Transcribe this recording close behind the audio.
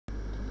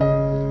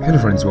Hello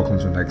friends, welcome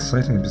to an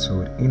exciting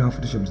episode in our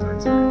Photoshop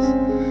design series.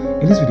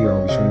 In this video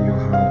I'll be showing you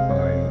how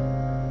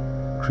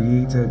I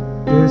created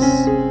this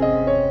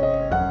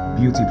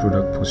beauty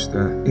product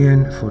poster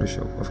in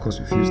Photoshop, of course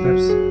with few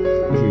steps.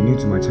 If you're new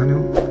to my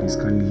channel, please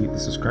kindly hit the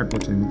subscribe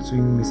button so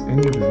you won't miss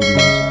any of the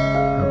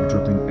videos I'll be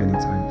dropping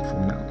anytime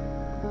from now.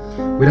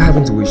 Without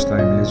having to waste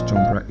time, let's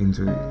jump right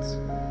into it.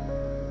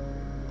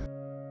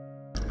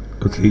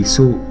 Okay,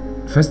 so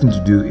first thing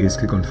to do is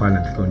click on file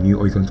and click on new,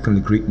 or you can click on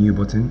the create new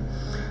button.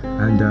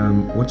 And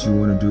what you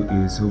want to do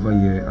is over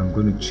here I'm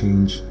going to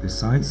change the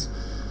size,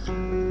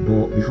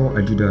 but before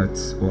I do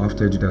that, or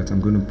after I do that,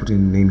 I'm going to put in a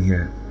name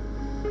here,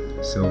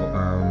 so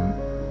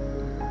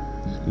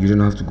you don't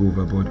have to go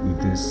overboard with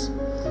this.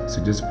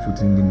 So just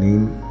put in the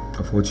name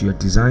of what you are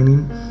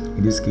designing.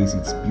 In this case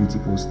it's beauty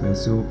poster.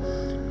 So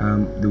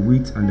the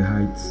width and the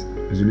height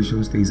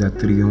resolution stays at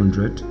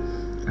 300,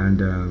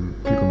 and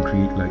click on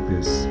create like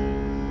this.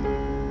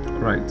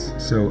 Right,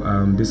 so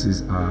this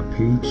is our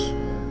page.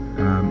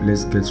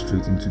 Let's get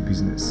straight into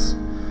business.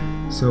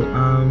 So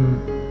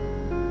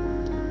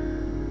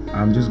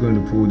I'm just going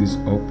to pull this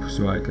up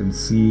so I can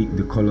see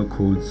the color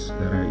codes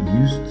that I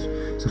used.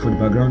 So for the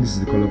background, this is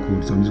the color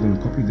code, so I'm just going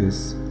to copy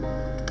this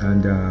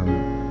and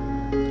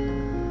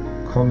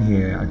come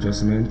here,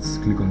 adjustments,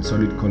 click on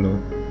solid color,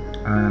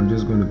 and I'm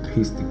just going to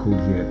paste the code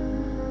here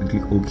and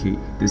click OK.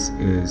 This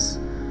is,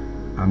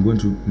 I'm going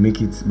to make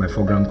it my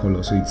foreground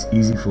color so it's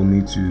easy for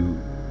me to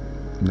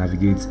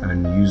navigate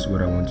and use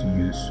what I want to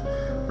use.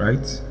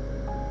 Right,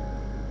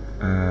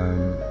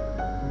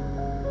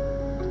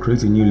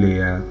 create a new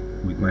layer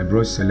with my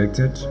brush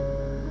selected.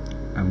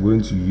 I'm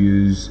going to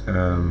use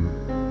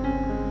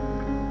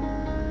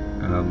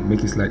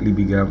make it slightly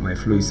bigger. My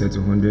flow is set to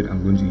 100.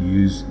 I'm going to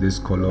use this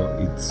color.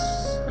 It's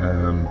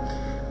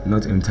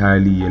not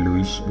entirely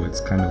yellowish, but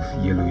it's kind of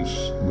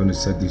yellowish. I'm going to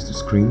set this to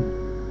screen,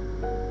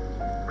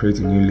 create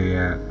a new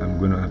layer. I'm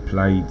going to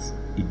apply it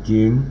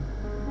again,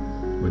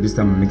 but this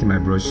time I'm making my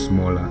brush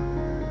smaller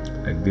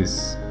like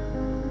this.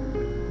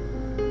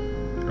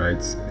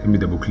 Right, let me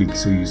double click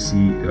so you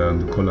see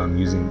the color I'm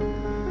using.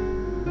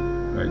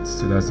 Right,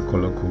 so that's the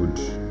color code.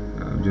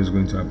 I'm just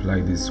going to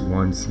apply this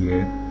once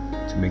here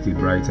to make it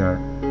brighter,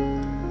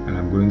 and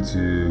I'm going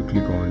to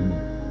click on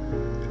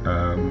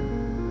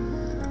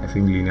I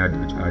think linear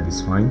add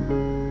is fine.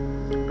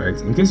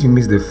 Right, in case you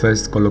missed the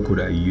first color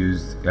code I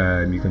used,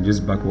 you can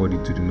just backward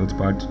it to the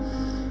notepad,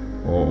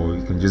 or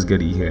you can just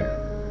get it here.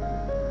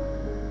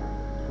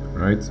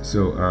 Right,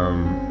 so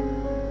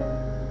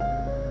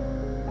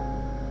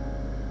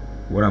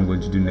what I'm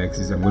going to do next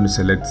is I'm going to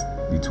select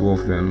the two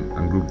of them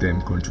and group them,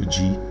 Ctrl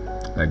G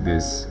like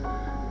this,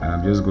 and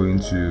I'm just going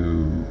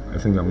to, I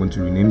think I'm going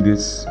to rename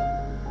this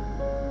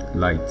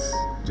light,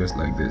 just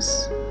like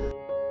this.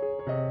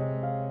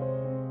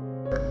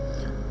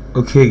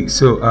 Okay,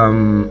 so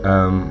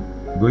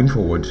going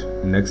forward,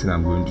 the next thing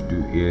I'm going to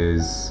do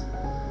is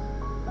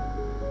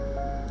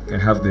I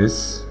have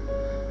this,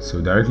 so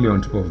directly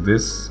on top of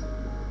this,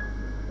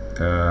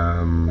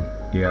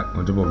 yeah,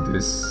 on top of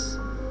this,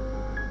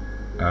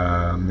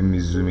 let me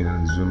zoom in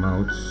and zoom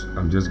out.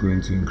 I'm just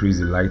going to increase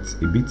the light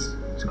a bit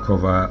to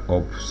cover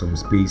up some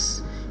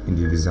space in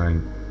the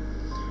design.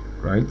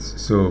 Right,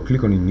 so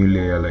click on a new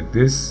layer like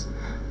this.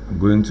 I'm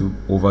going to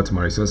over to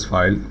my resource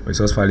file.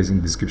 Resource file is in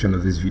the description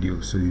of this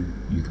video, so you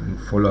can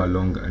follow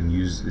along and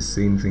use the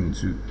same thing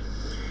too.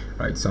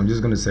 Right, so I'm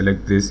just going to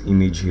select this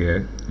image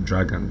here,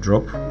 drag and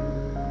drop,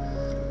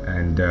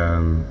 and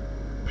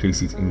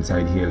place it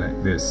inside here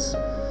like this.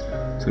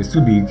 So it's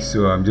too big,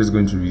 so I'm just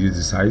going to reduce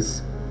the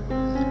size.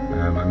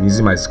 I'm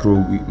using my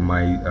scroll wheel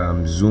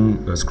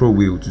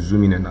to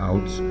zoom in and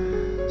out,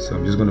 so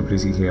I'm just going to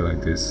place it here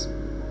like this.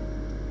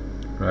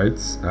 Right,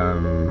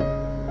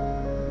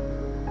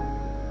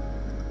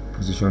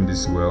 position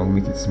this well,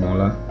 make it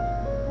smaller,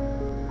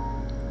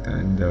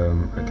 and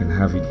I can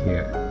have it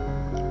here.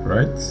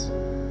 Right,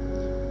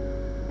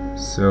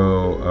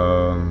 so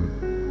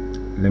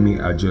let me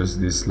adjust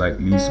this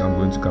slightly. So I'm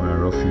going to camera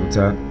raw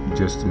filter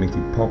just to make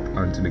it pop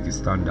and to make it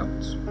stand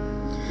out.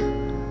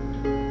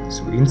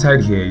 So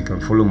inside here you can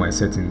follow my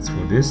settings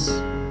for this.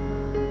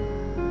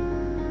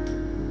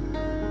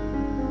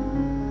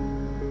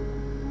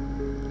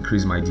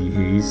 Increase my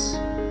dehaze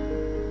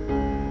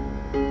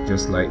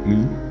just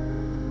slightly,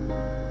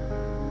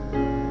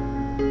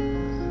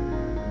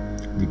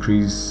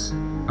 decrease,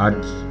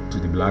 add to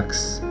the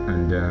blacks,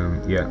 and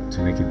yeah,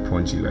 to make it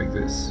punchy like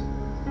this,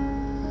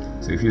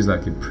 so it feels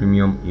like a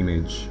premium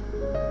image.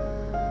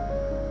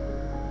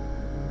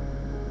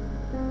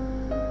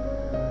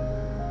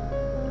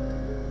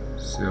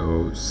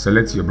 So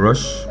select your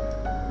brush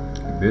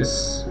like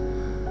this,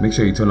 make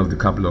sure you turn off the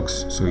cap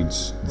locks so it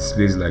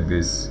displays like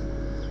this.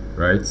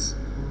 Right,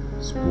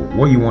 so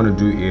what you want to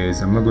do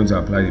is, I'm not going to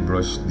apply the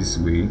brush this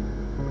way.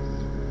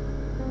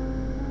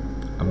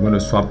 I'm going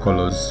to swap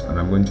colors, and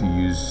I'm going to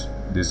use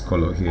this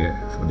color here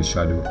for the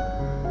shadow.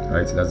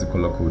 Right, that's the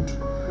color code.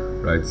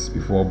 Right,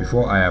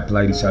 before I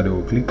apply the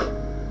shadow click,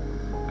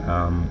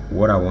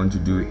 what I want to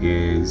do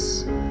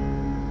is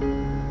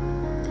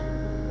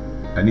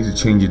I need to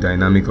change the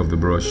dynamic of the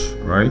brush,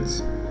 right?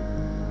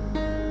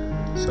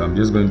 So I'm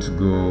just going to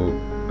go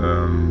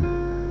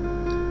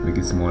make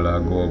it smaller,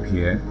 go up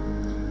here,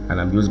 and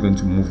I'm just going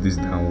to move this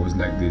downwards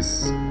like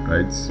this,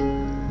 right?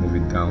 Move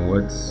it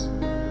downwards.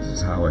 This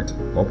is how I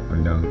up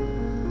and down,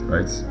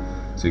 right?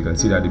 So you can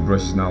see that the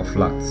brush is now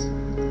flat.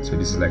 So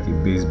this is like a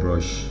base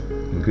brush.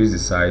 Increase the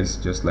size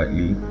just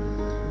slightly,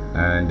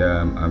 and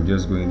I'm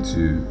just going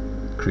to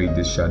create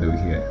this shadow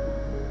here,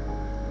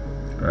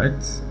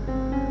 right?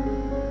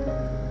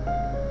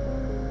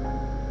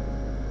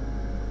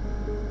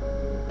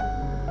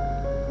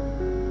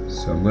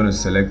 So I'm going to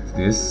select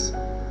this,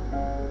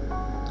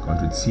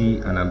 Ctrl T,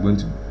 and I'm going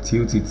to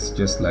tilt it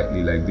just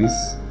slightly like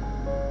this,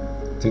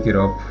 take it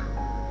up,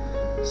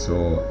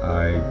 so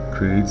I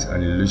create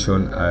an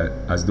illusion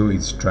as though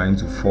it's trying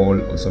to fall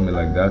or something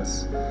like that.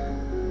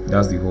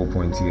 That's the whole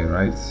point here,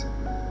 right?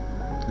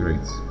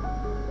 Great.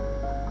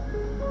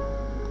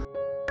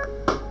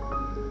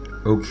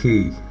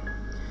 Okay,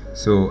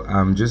 so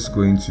I'm just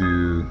going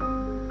to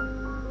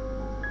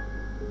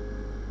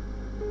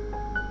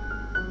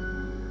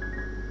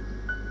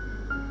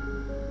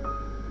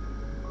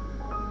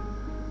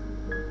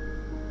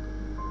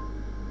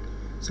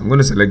I'm going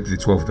to select the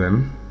 2 of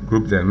them,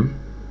 group them.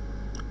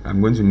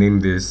 I'm going to name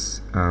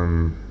this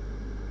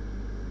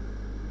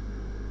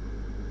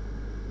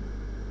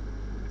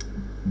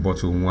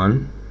bottle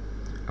 1.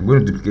 I'm going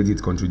to duplicate it,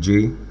 Ctrl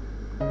J,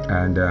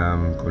 and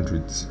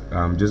Ctrl T.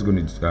 I'm just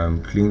going to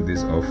clean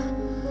this off,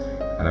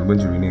 and I'm going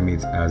to rename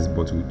it as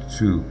bottle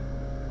 2.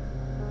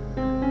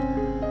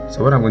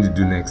 So what I'm going to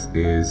do next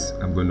is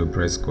I'm going to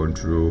press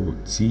Ctrl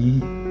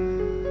T.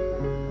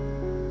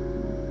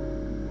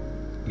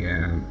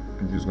 Yeah,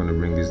 I'm just going to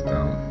bring this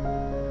down.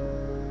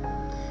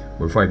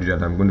 But before I do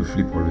that, I'm going to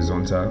flip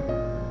horizontal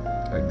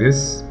like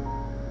this.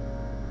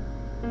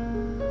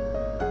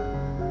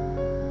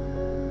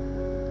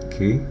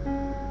 Okay,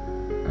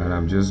 and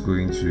I'm just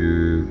going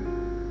to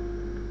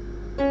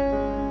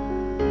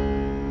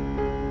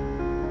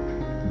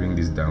bring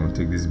this down,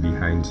 take this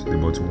behind the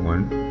bottom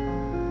 1,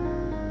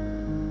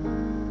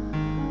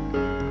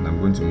 and I'm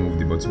going to move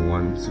the bottom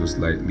 1 so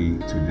slightly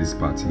to this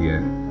part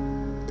here,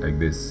 like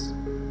this.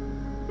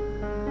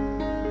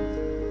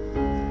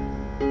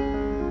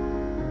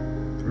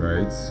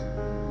 Right,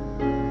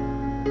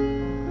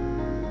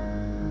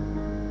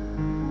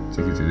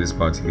 take it to this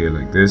part here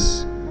like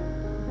this.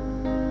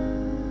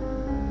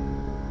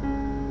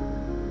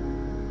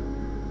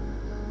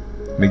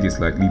 Make it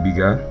slightly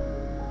bigger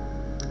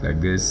like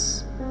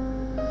this.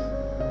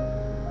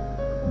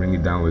 Bring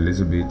it down a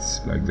little bit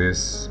like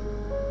this.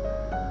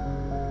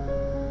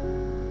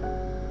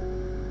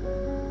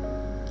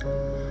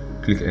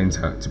 Click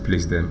enter to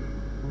place them.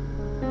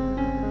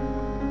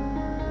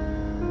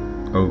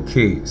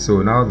 Okay,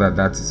 so now that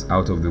that is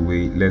out of the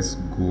way, let's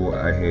go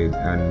ahead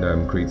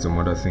and create some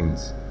other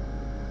things.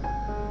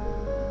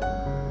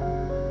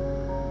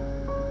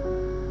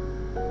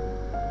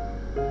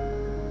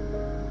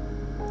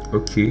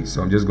 Okay,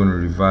 so I'm just going to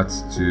revert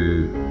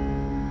to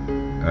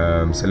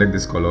select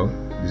this color.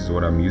 This is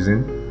what I'm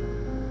using,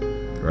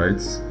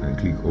 right? And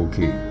click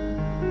OK.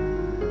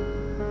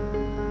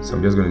 So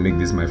I'm just going to make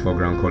this my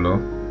foreground color.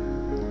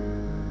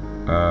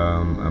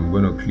 I'm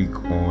going to click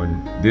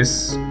on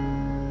this,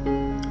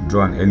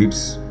 draw an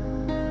ellipse,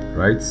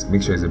 right?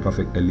 Make sure it's a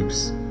perfect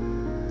ellipse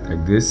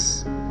like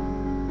this.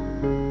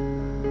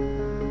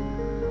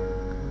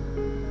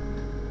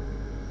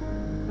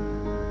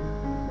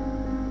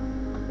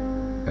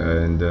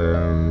 And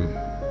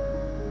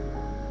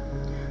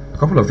a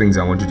couple of things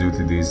I want to do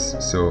to this.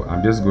 So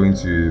I'm just going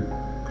to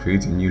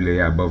create a new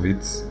layer above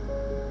it,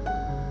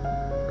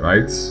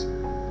 right?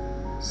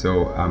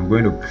 So I'm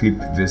going to clip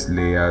this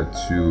layer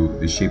to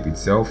the shape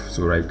itself.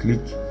 So right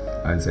click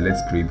and select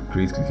create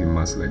clipping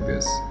mask like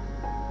this.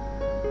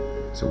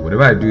 So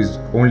whatever I do is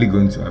only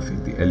going to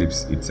affect the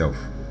ellipse itself,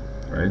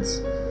 right?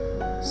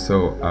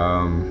 So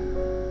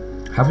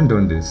having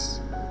done this,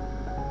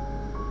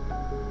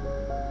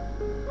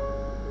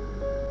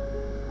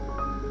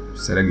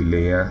 select the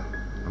layer.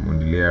 I'm on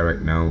the layer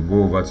right now.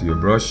 Go over to your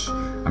brush.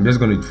 I'm just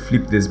going to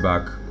flip this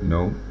back.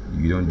 No,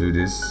 you don't do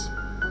this.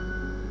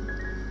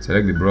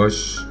 Select the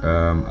brush,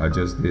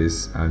 adjust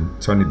this and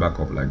turn it back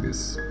up like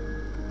this.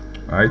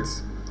 Alright,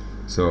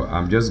 so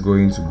I'm just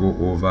going to go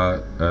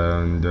over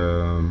and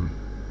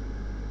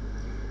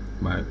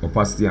my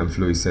opacity and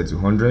flow is set to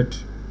 100.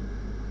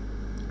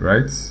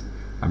 Right,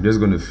 I'm just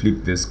going to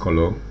flip this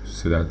color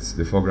so that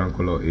the foreground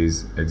color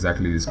is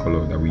exactly this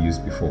color that we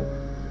used before.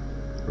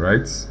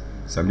 Right,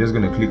 so I'm just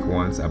going to click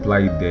once, apply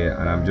it there,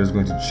 and I'm just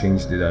going to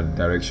change the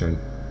direction.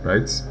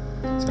 Right, so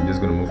I'm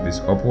just going to move this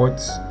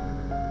upwards.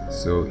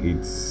 So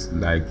it's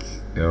like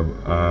a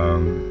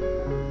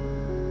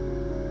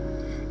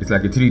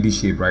 3D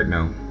shape right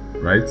now,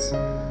 right?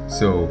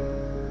 So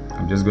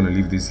I'm just going to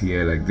leave this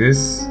here like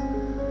this.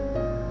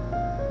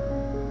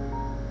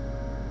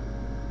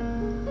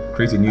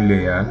 Create a new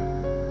layer.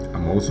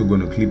 I'm also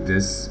going to clip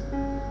this,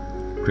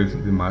 create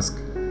the mask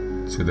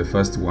to the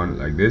first one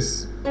like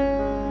this.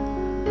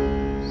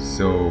 So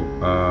So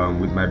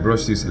with my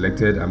brush still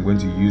selected, I'm going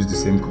to use the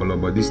same color,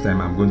 but this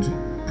time I'm going to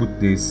put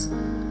this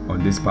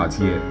on this part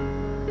here,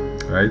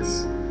 right?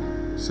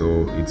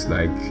 So it's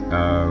like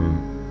a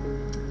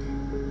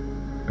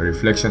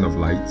reflection of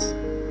light.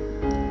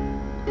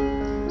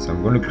 So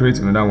I'm going to create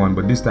another one,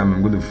 but this time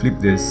I'm going to flip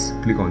this,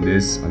 click on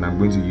this, and I'm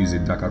going to use a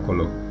darker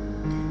color.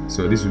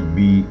 So this will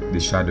be the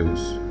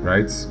shadows,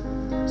 right?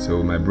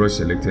 So my brush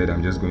selected,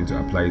 I'm just going to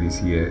apply this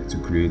here to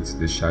create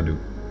the shadow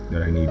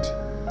that I need,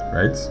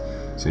 right?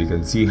 So you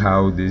can see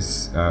how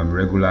this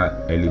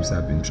regular ellipse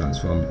have been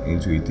transformed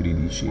into a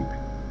 3D shape,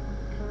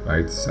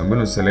 right? So I'm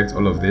going to select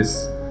all of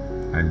this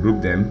and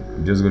group them.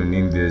 I'm just going to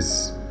name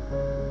this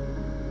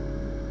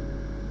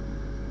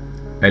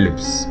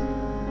ellipse,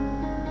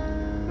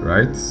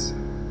 right?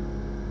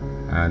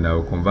 And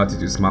I'll convert it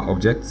to smart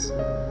object.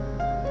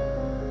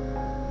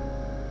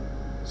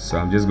 So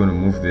I'm just going to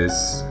move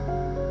this,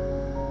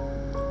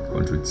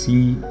 Ctrl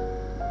T,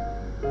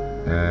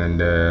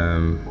 and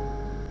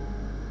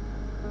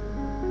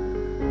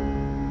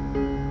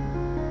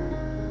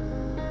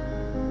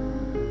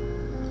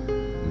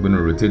I'm going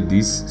to rotate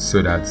this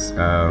so that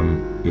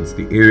it's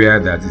the area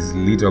that is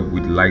lit up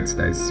with light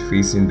that is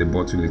facing the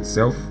bottle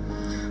itself.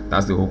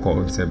 That's the whole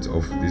concept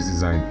of this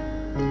design,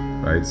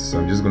 right? So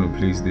I'm just going to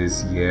place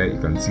this here. You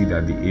can see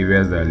that the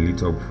areas that are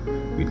lit up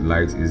with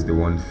light is the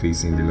one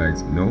facing the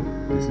light. No,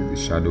 this is the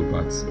shadow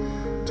part.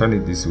 Turn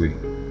it this way,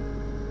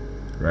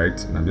 right?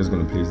 And I'm just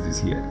going to place this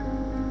here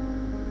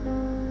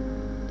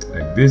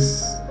like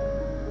this.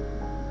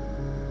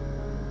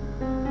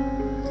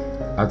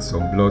 Add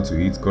some blur to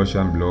it,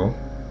 Gaussian blur,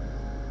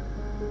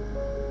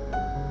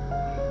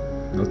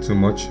 not too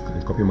much. I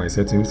can copy my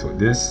settings for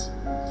this,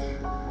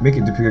 make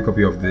a duplicate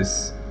copy of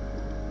this,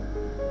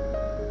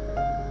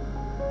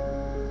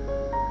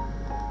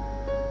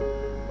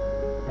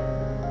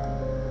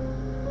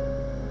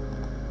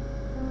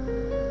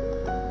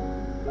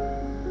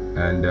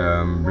 and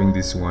bring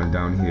this one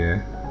down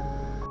here.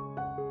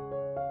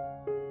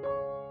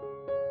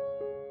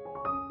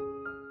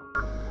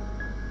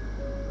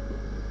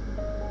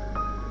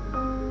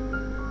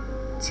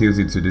 Tilt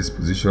it to this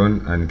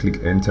position and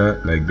click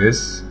enter like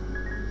this,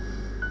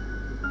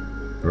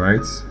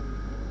 right?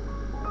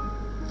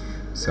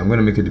 So I'm going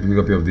to make a duplicate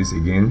copy of this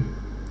again,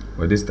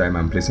 but this time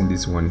I'm placing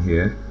this one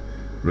here.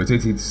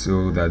 Rotate it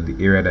so that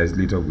the area that is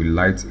lit up with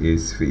light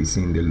is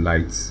facing the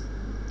light,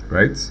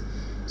 right?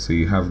 So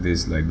you have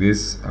this like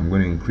this. I'm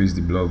going to increase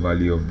the blur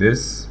value of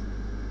this.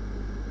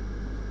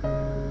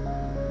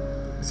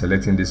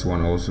 Selecting this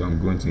one also, I'm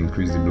going to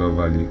increase the blur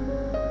value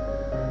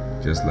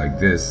just like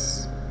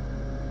this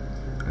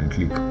and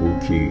click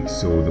OK.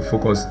 So the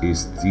focus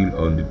is still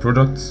on the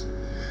product.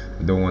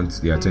 I don't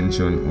want the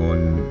attention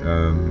on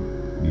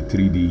the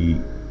 3D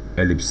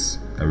ellipse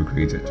that we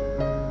created,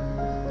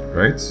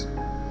 right?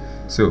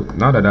 So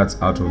now that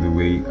that's out of the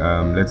way,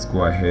 let's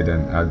go ahead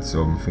and add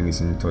some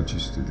finishing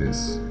touches to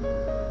this.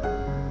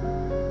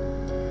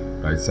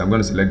 Right, so I'm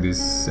going to select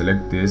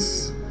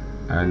this,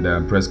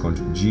 and press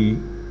Ctrl G,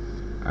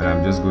 and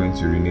I'm just going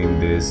to rename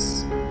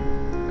this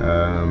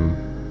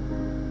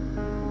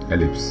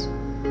ellipse.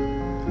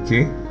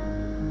 Okay,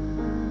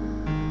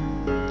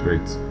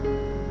 great.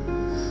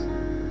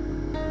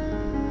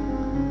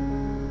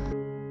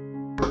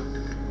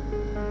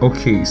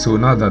 Okay, so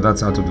now that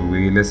that's out of the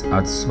way, let's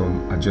add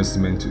some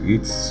adjustment to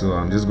it. So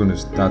I'm just going to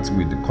start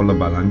with the color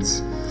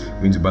balance. I'm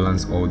going to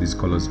balance all these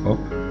colors up.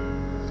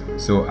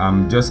 So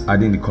I'm just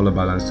adding the color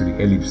balance to the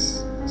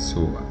ellipse.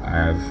 So I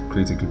have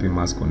created a clipping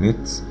mask on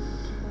it.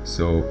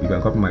 So you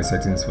can copy my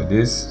settings for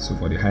this. So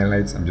for the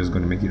highlights, I'm just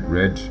going to make it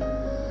red,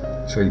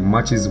 so it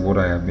matches what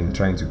I have been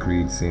trying to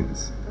create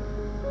since,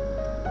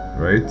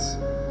 right?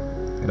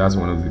 And that's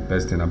one of the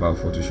best thing about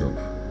Photoshop.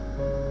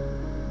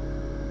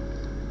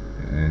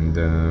 And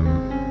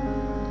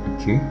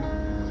okay,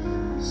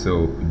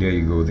 so there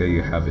you go, there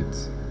you have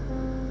it,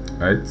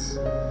 right?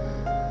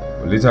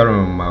 Later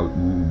on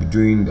we'll be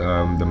doing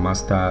the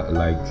master,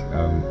 like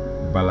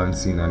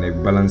balancing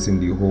and balancing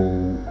the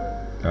whole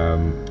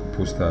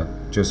poster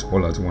just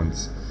all at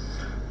once.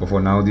 But for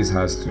now, this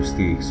has to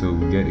stay, so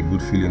we get a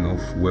good feeling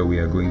of where we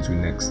are going to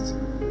next.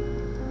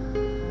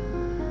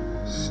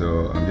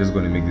 So I'm just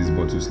going to make this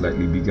bottle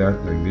slightly bigger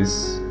like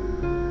this,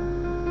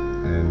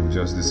 and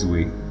just this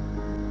way.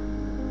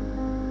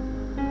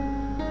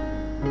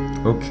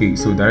 Okay,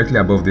 so directly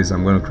above this,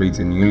 I'm going to create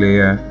a new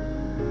layer,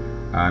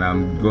 and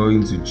I'm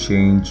going to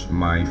change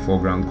my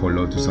foreground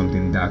color to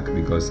something dark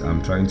because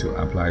I'm trying to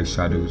apply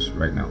shadows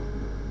right now,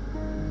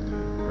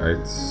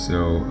 right?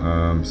 So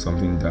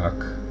something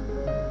dark.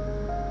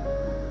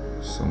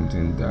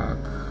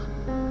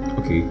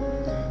 Okay,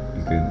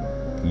 you can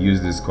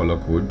use this color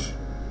code.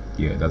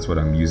 Yeah, that's what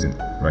I'm using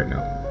right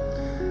now.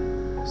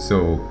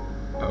 So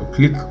I'll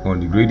click on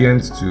the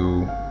gradient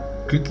to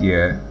click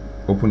here,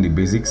 open the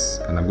basics,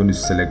 and I'm going to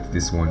select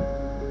this one,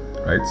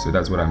 right? So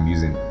that's what I'm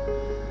using.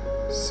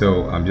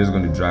 So I'm just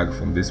going to drag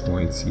from this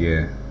point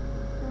here,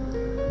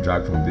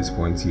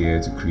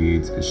 to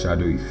create a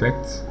shadow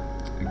effect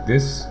like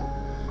this.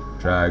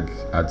 Drag,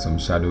 add some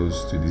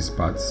shadows to these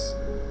parts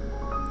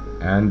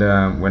And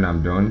when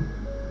I'm done,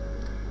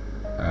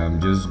 I'm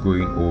just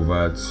going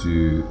over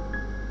to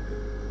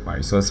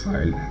my source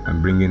file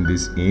and bringing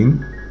this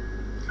in.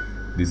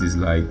 This is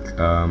like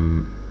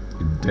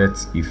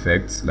depth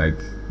effect, like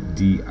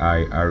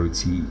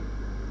DIRT,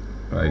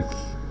 like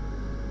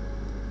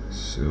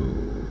so.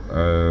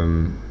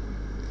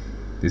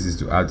 This is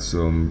to add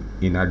some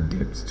inner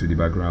depth to the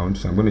background.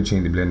 So I'm going to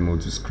change the blend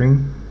mode to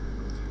screen,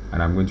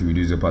 and I'm going to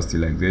reduce the opacity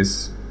like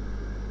this,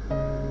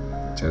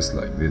 just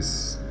like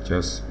this,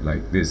 just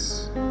like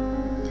this.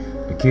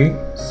 Okay,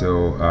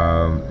 so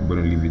I'm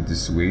going to leave it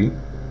this way.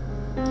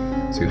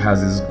 So it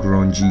has this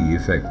grungy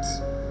effect,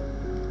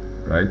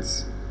 right?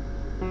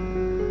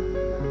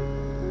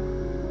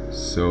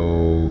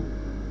 So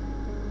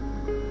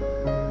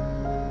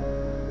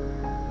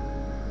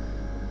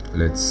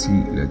let's see.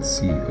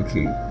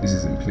 Okay, this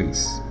is in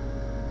place,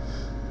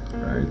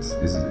 right?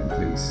 This is in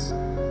place.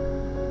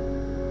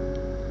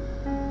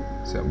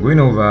 So I'm going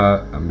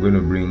over, I'm going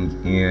to bring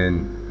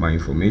in my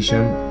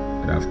information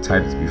that I've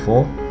typed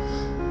before.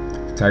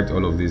 I've typed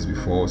all of this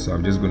before, so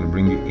I'm just going to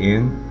bring it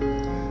in.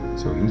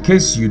 So in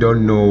case you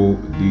don't know,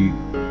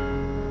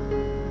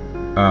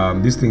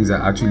 these things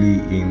are actually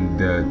in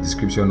the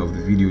description of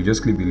the video.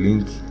 Just click the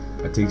link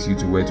that takes you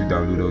to where to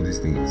download all these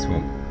things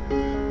from.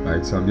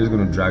 Right, so I'm just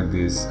going to drag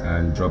this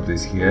and drop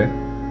this here,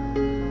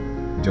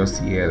 just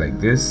here like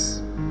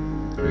this,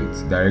 right,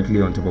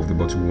 directly on top of the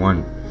bottle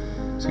 1.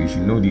 So you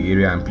should know the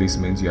area and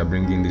placement you are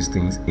bringing these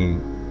things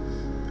in,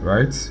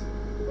 right?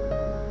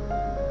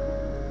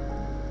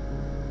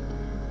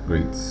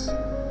 Great.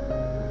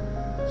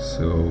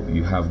 So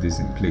you have this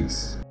in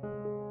place.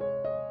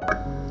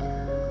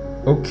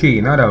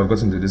 Okay, now that I've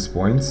gotten to this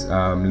point,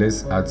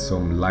 let's add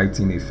some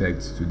lighting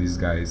effects to these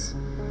guys.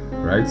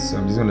 Right, so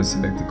I'm just going to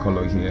select the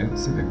color here,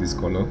 select this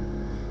color,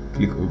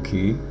 click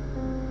OK,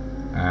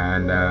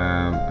 and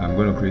I'm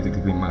going to create a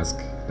clipping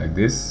mask like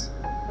this.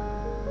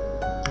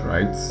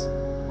 Right,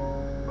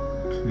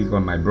 click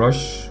on my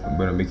brush, I'm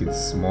going to make it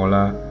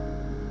smaller,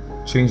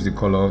 change the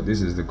color.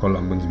 This is the color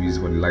I'm going to use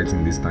for the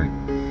lighting this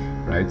time.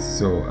 Right,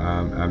 so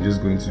I'm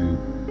just going to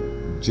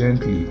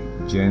gently,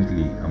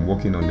 I'm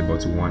working on the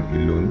bottle 1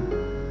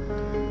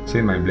 alone,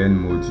 change my blend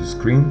mode to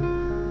screen,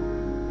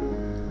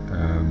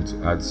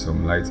 to add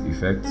some light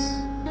effects,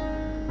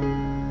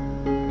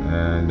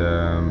 and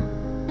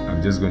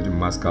I'm just going to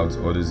mask out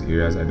all those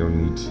areas I don't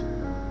need.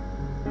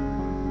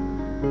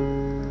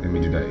 Let me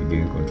do that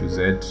again, Ctrl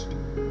Z,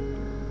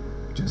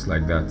 just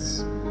like that.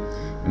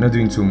 I'm not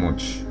doing too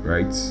much,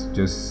 right?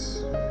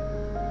 Just,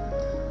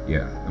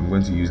 yeah, I'm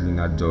going to use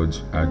linear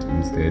dodge add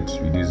instead,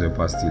 reduce the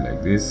opacity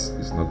like this.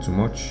 It's not too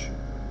much,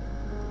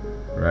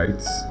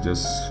 right?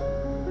 Just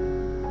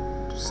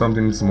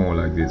something small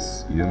like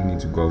this. You don't need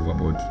to go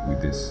overboard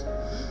with this.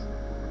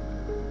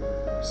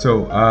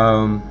 So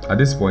at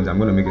this point, I'm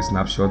going to make a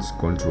snapshot.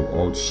 Ctrl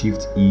Alt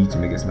Shift E to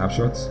make a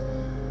snapshot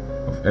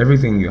of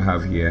everything you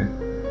have here,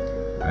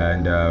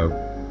 and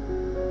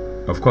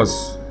of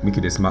course make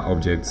it a smart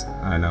object.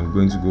 And I'm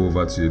going to go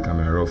over to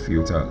camera raw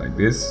filter like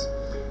this.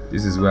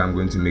 This is where I'm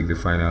going to make the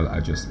final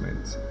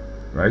adjustment,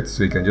 right?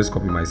 So you can just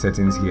copy my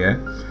settings here,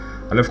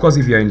 and of course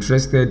if you are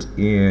interested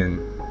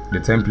in the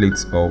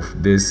templates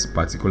of this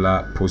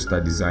particular poster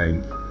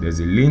design, there's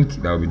a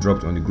link that will be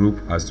dropped on the group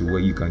as to where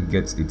you can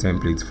get the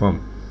templates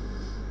from,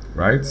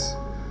 right?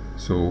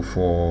 So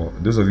for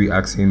those of you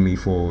asking me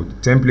for the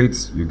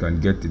templates, you can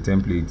get the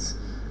templates,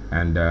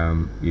 and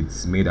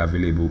it's made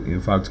available. In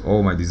fact,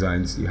 all my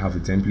designs, you have a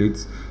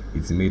template,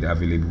 it's made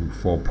available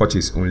for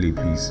purchase only,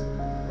 please,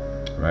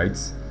 right?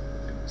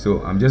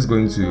 So I'm just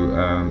going to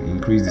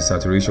increase the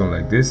saturation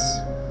like this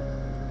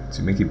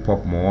to make it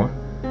pop more.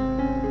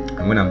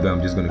 And when I'm done,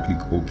 I'm just going to click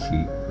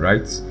OK,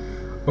 right?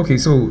 Okay,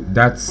 so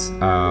that's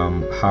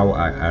how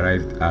I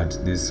arrived at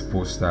this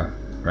poster,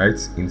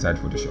 right, inside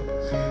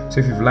Photoshop. So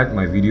if you've liked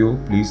my video,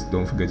 please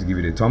don't forget to give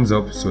it a thumbs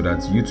up so that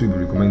YouTube will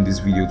recommend this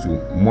video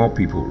to more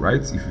people,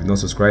 right? If you've not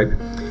subscribed,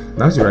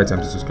 now's the right time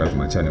to subscribe to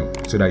my channel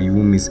so that you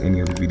won't miss any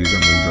of the videos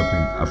I'm going to drop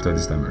in after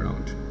this time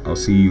around. I'll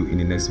see you in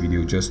the next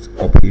video just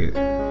up here.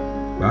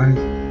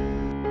 Bye.